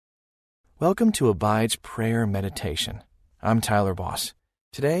Welcome to Abide's Prayer Meditation. I'm Tyler Boss.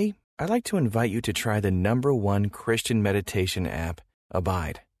 Today, I'd like to invite you to try the #1 Christian meditation app,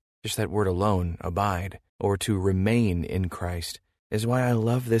 Abide. Just that word alone, abide, or to remain in Christ, is why I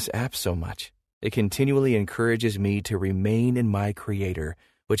love this app so much. It continually encourages me to remain in my Creator,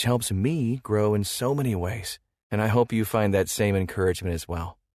 which helps me grow in so many ways. And I hope you find that same encouragement as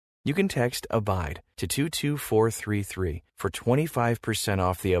well. You can text ABIDE to 22433 for 25%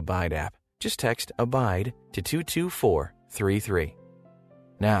 off the Abide app. Just text ABIDE to 22433.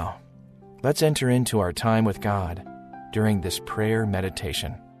 Now, let's enter into our time with God during this prayer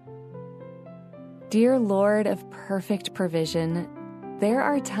meditation. Dear Lord of perfect provision, there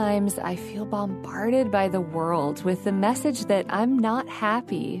are times I feel bombarded by the world with the message that I'm not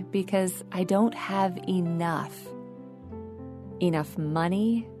happy because I don't have enough. Enough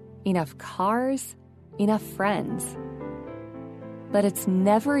money, enough cars, enough friends. But it's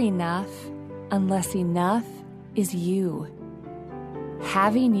never enough unless enough is you.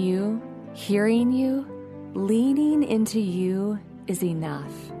 Having you, hearing you, leaning into you is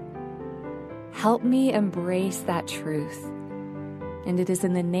enough. Help me embrace that truth. And it is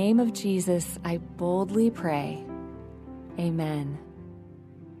in the name of Jesus I boldly pray. Amen.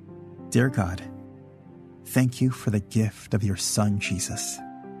 Dear God, thank you for the gift of your Son, Jesus.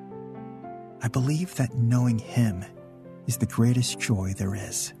 I believe that knowing Him is the greatest joy there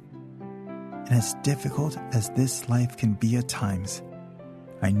is. And as difficult as this life can be at times,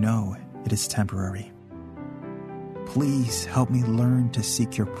 I know it is temporary. Please help me learn to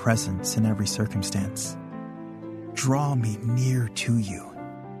seek your presence in every circumstance. Draw me near to you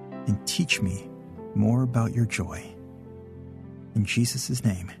and teach me more about your joy. In Jesus'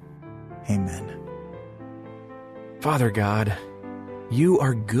 name, amen. Father God, you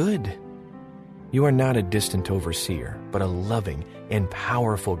are good. You are not a distant overseer, but a loving and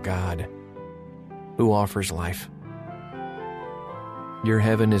powerful God who offers life. Your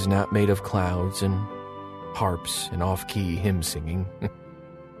heaven is not made of clouds and harps and off-key hymn singing.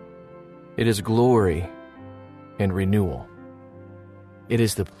 It is glory and renewal. It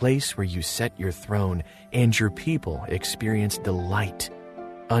is the place where you set your throne and your people experience delight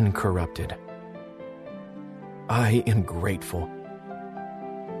uncorrupted. I am grateful.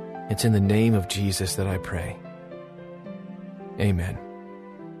 It's in the name of Jesus that I pray. Amen.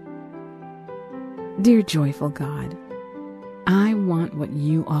 Dear joyful God, I want what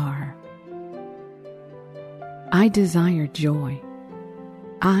you are. I desire joy.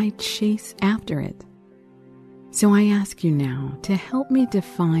 I chase after it. So I ask you now to help me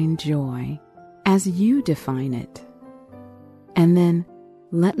define joy as you define it. And then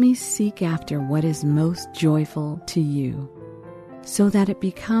let me seek after what is most joyful to you, so that it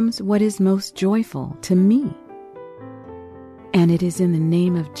becomes what is most joyful to me. And it is in the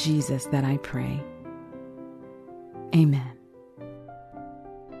name of Jesus that I pray. Amen.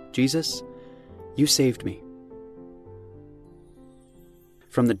 Jesus, you saved me.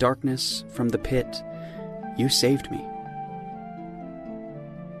 From the darkness, from the pit, you saved me.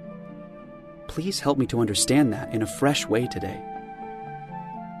 Please help me to understand that in a fresh way today.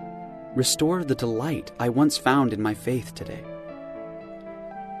 Restore the delight I once found in my faith today.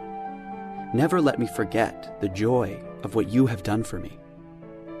 Never let me forget the joy of what you have done for me.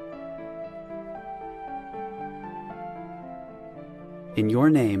 In your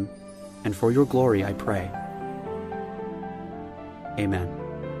name and for your glory I pray. Amen.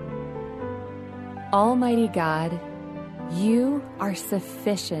 Almighty God, you are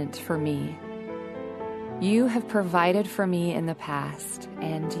sufficient for me. You have provided for me in the past,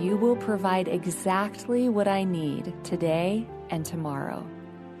 and you will provide exactly what I need today and tomorrow.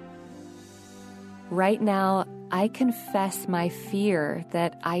 Right now, I confess my fear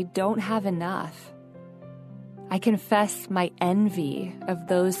that I don't have enough. I confess my envy of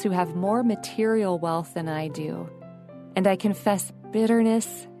those who have more material wealth than I do, and I confess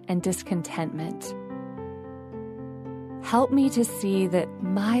bitterness and discontentment. Help me to see that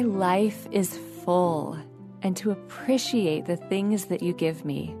my life is full and to appreciate the things that you give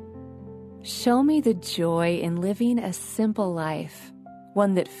me. Show me the joy in living a simple life,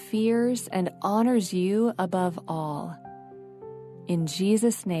 one that fears and honors you above all. In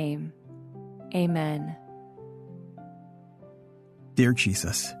Jesus' name, amen. Dear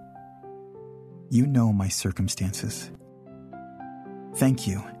Jesus, you know my circumstances. Thank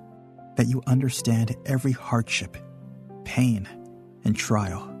you that you understand every hardship, pain, and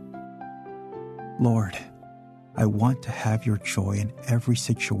trial. Lord, I want to have your joy in every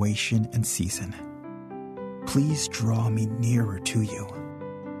situation and season. Please draw me nearer to you.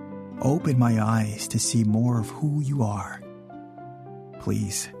 Open my eyes to see more of who you are.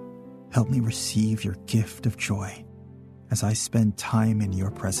 Please help me receive your gift of joy as I spend time in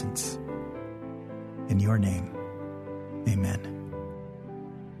your presence. In your name, amen.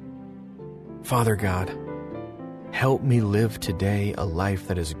 Father God, help me live today a life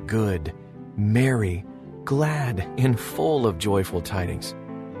that is good, merry, glad, and full of joyful tidings.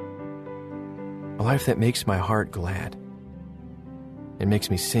 A life that makes my heart glad. It makes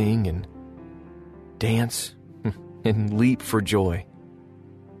me sing and dance and leap for joy.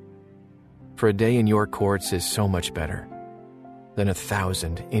 For a day in your courts is so much better than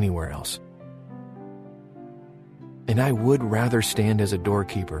 1,000 anywhere else. And I would rather stand as a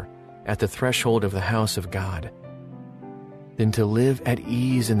doorkeeper at the threshold of the house of God than to live at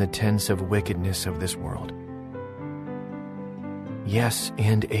ease in the tents of wickedness of this world. Yes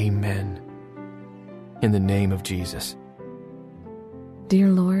and amen. In the name of Jesus. Dear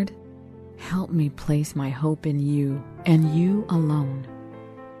Lord, help me place my hope in you and you alone.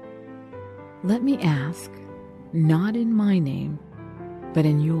 Let me ask, not in my name, but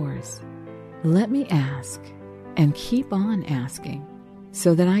in yours. Let me ask and keep on asking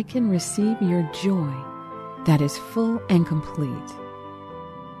so that I can receive your joy that is full and complete.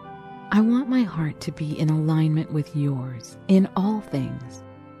 I want my heart to be in alignment with yours in all things.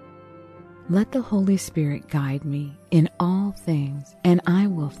 Let the Holy Spirit guide me in all things, and I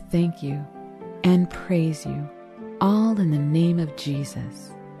will thank you and praise you, all in the name of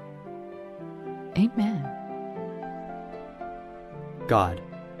Jesus. Amen. God,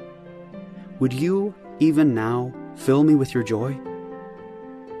 would you, even now, fill me with your joy?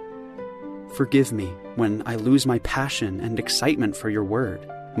 Forgive me when I lose my passion and excitement for your word,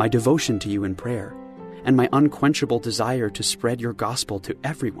 my devotion to you in prayer, and my unquenchable desire to spread your gospel to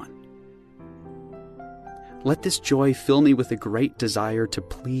everyone. Let this joy fill me with a great desire to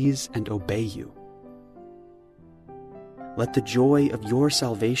please and obey you. Let the joy of your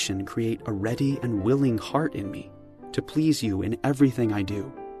salvation create a ready and willing heart in me to please you in everything I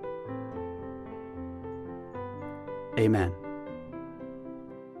do. Amen.